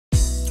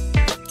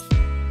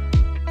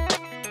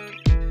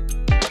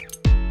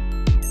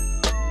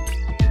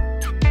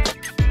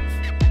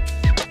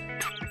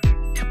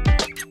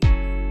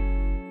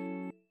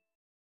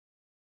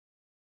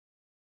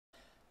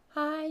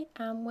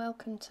and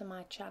welcome to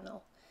my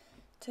channel.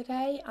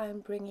 Today I'm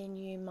bringing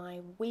you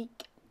my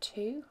week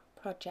 2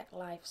 Project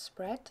Life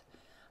spread.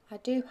 I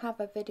do have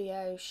a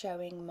video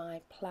showing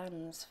my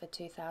plans for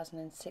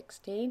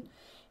 2016.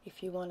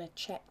 If you want to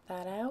check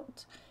that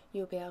out,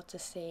 you'll be able to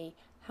see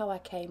how I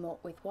came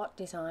up with what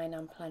design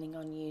I'm planning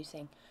on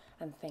using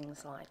and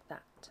things like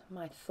that,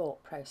 my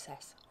thought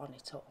process on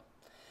it all.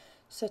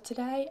 So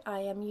today I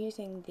am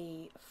using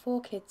the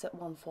 4Kids at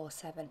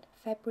 147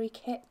 February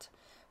kit,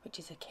 which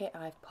is a kit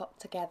I've put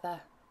together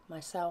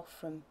myself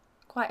from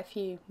quite a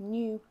few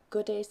new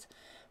goodies,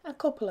 a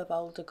couple of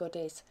older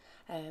goodies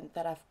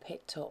that I've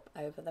picked up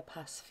over the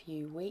past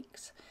few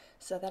weeks,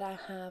 so that I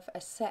have a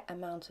set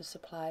amount of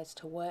supplies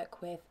to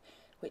work with,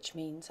 which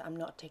means I'm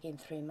not digging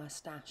through my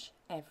stash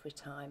every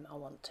time I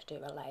want to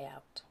do a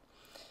layout.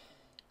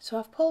 So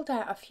I've pulled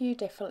out a few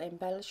different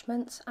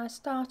embellishments. I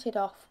started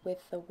off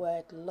with the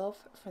word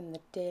love from the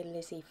Dear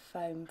Lizzie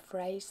foam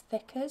phrase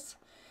thickers,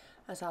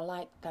 as I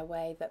liked the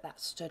way that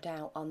stood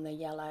out on the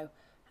yellow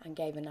and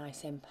gave a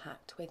nice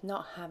impact with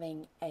not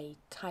having a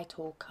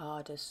title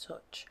card as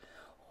such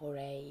or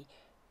a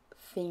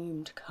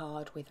themed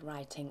card with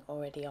writing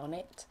already on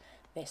it.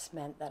 This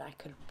meant that I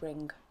could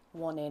bring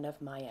one in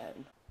of my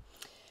own.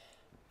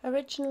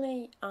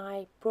 Originally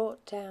I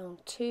brought down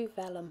 2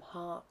 vellum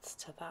hearts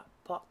to that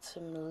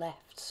bottom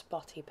left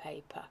spotty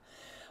paper,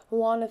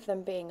 one of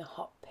them being a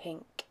hot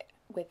pink,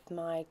 with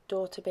my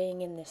daughter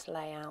being in this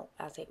layout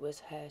as it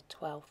was her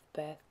 12th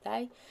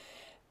birthday.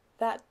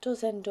 That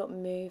does end up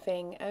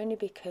moving only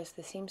because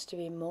there seems to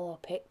be more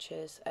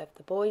pictures of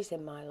the boys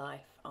in my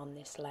life on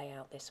this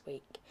layout this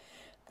week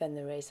than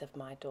there is of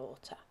my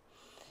daughter.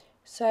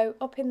 So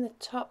up in the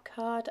top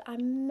card, I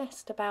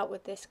messed about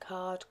with this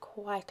card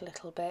quite a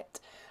little bit.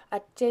 I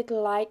did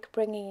like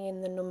bringing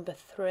in the number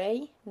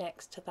 3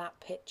 next to that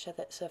picture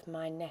that's of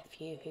my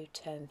nephew who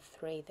turned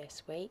 3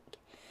 this week.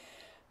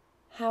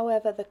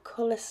 However, the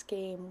colour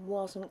scheme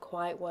wasn't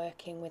quite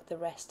working with the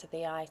rest of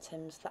the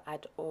items that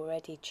I'd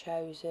already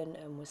chosen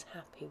and was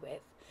happy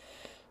with.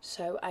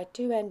 So I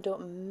do end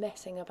up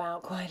messing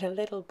about quite a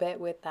little bit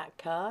with that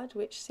card,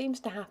 which seems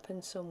to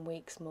happen some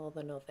weeks more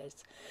than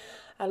others.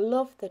 I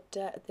love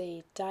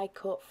the die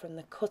cut from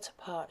the cut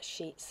apart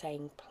sheet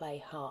saying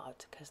play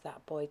hard, because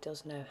that boy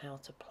does know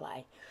how to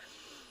play.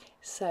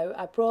 So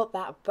I brought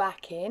that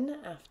back in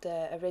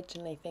after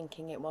originally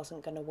thinking it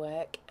wasn't going to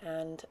work,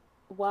 and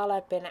while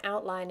I've been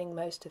outlining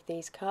most of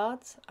these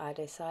cards, I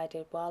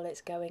decided while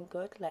it's going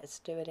good, let's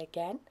do it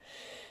again.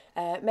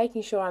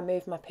 Making sure I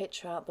move my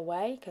picture out the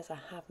way, because I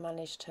have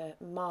managed to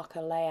mark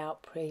a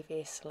layout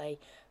previously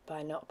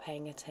by not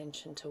paying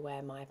attention to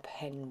where my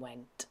pen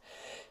went.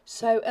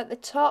 So at the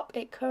top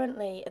it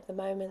currently at the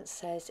moment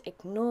says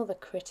ignore the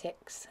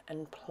critics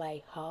and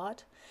play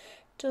hard.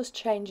 It does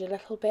change a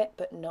little bit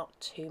but not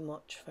too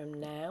much from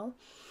now.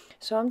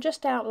 So I'm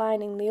just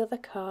outlining the other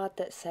card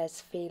that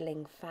says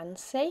feeling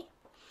fancy.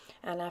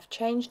 And I've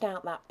changed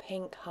out that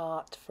pink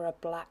heart for a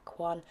black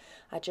one.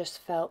 I just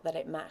felt that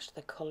it matched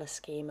the colour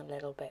scheme a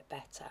little bit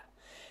better.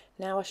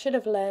 Now I should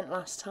have learnt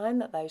last time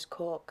that those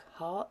cork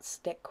hearts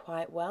stick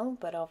quite well,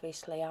 but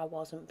obviously I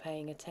wasn't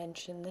paying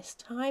attention this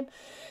time,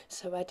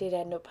 so I did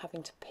end up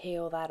having to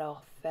peel that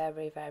off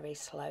very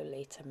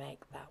slowly to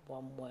make that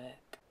one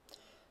work.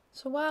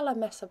 So while I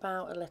mess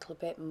about a little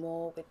bit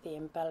more with the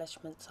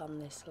embellishments on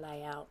this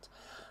layout,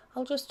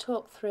 I'll just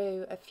talk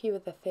through a few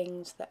of the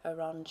things that are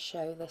on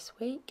show this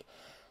week.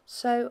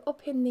 So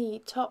up in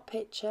the top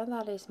picture,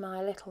 that is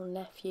my little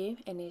nephew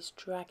in his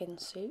dragon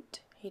suit.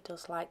 He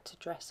does like to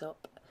dress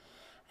up.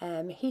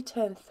 He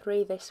turned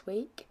 3 this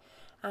week,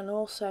 and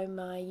also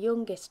my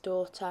youngest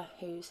daughter,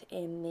 who's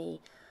in the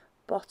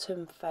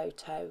bottom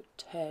photo,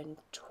 turned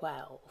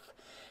 12.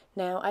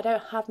 Now I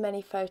don't have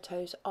many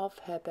photos of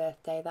her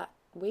birthday that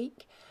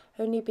week,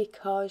 only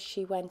because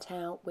she went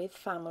out with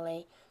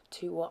family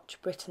to watch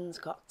Britain's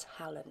Got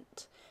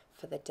Talent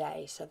for the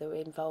day, so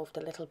they involved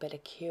a little bit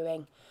of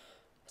queuing.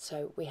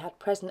 So we had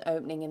present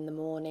opening in the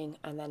morning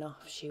and then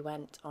off she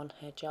went on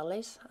her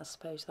jollies. I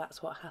suppose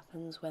that's what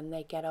happens when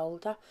they get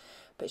older,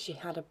 but she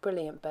had a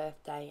brilliant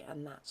birthday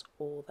and that's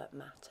all that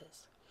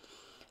matters.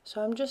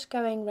 So I'm just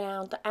going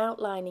round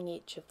outlining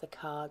each of the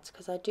cards,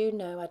 because I do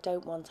know I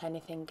don't want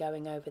anything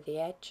going over the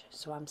edge,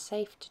 so I'm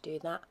safe to do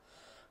that,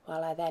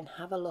 while I then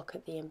have a look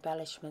at the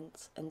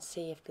embellishments and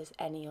see if there's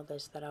any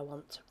others that I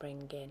want to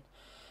bring in.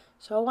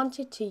 So I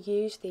wanted to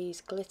use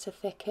these glitter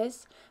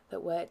thickers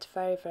that worked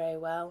very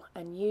well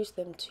and use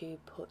them to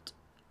put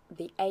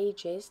the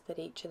ages that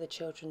each of the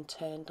children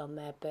turned on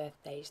their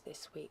birthdays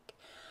this week.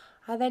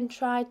 I then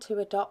tried to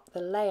adopt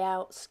the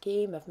layout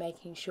scheme of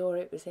making sure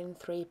it was in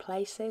 3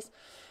 places.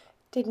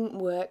 Didn't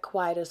work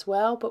quite as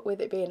well, but with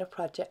it being a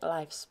Project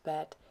Life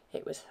spread,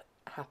 it was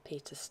happy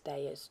to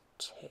stay as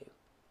 2.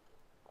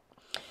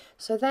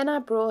 So then I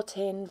brought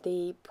in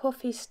the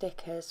puffy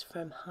stickers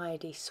from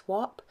Heidi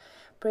Swap,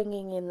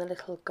 bringing in the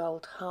little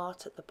gold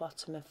heart at the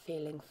bottom of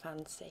Feeling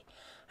Fancy.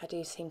 I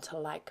do seem to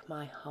like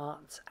my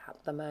hearts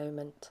at the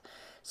moment.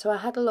 So I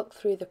had a look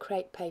through the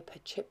crepe paper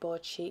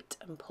chipboard sheet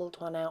and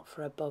pulled one out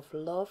for Above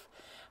Love.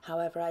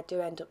 However, I do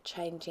end up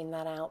changing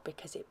that out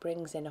because it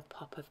brings in a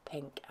pop of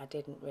pink I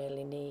didn't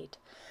really need.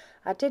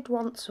 I did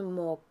want some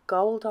more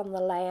gold on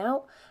the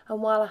layout,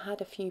 and while I had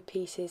a few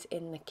pieces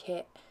in the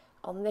kit,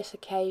 on this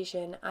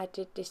occasion I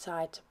did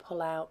decide to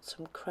pull out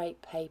some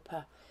crepe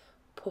paper,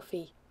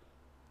 puffy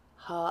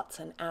hearts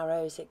and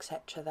arrows,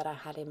 etc. that I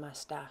had in my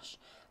stash.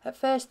 At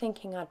first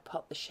thinking I'd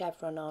pop the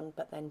chevron on,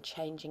 but then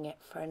changing it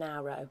for an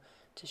arrow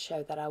to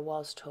show that I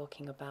was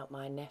talking about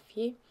my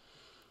nephew.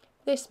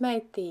 This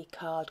made the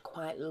card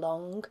quite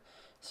long,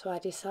 so I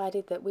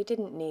decided that we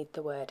didn't need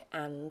the word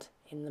 "and"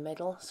 in the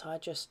middle, so I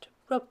just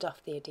rubbed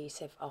off the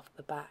adhesive off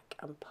the back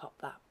and popped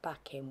that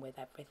back in with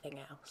everything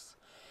else.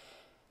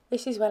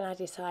 This is when I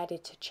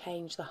decided to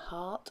change the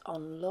heart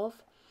on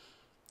love,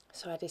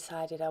 so I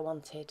decided I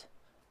wanted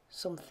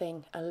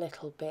something a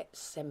little bit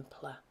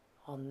simpler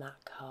on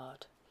that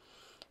card.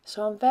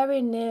 So I'm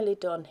very nearly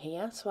done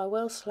here, so I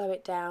will slow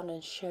it down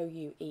and show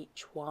you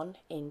each one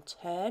in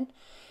turn.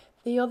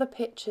 The other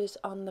pictures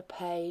on the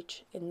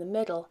page in the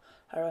middle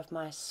are of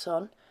my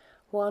son.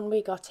 One,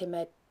 we got him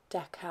a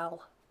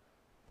decal,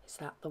 is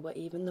that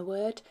even the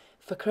word,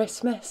 for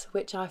Christmas,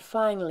 which I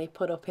finally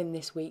put up in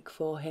this week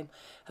for him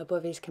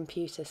above his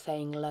computer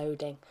saying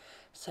loading.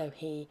 So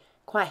he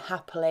quite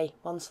happily,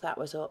 once that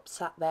was up,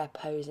 sat there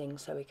posing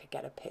so we could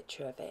get a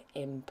picture of it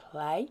in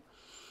play.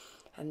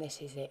 And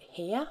this is it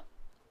here.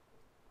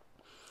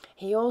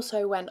 He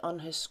also went on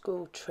his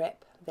school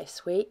trip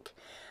this week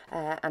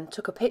and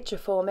took a picture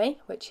for me,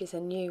 which is a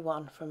new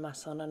one from my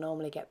son. I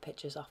normally get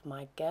pictures off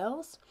my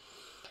girls.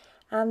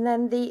 And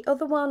then the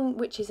other one,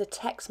 which is a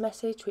text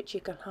message, which you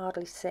can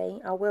hardly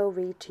see, I will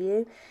read to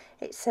you.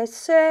 It says,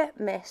 "Sir,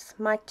 Miss,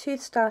 my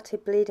tooth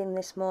started bleeding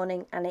this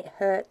morning and it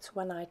hurts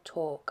when I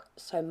talk,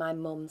 so my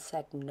mum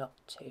said not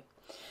to."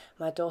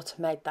 My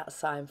daughter made that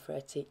sign for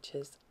her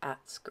teachers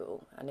at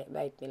school, and it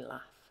made me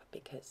laugh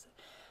because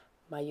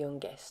my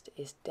youngest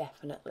is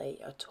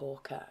definitely a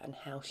talker, and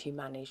how she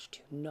managed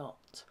to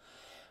not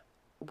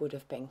would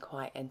have been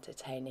quite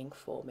entertaining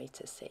for me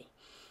to see.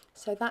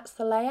 So that's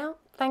the layout.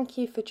 Thank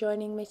you for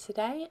joining me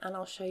today, and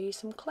I'll show you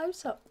some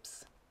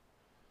close-ups.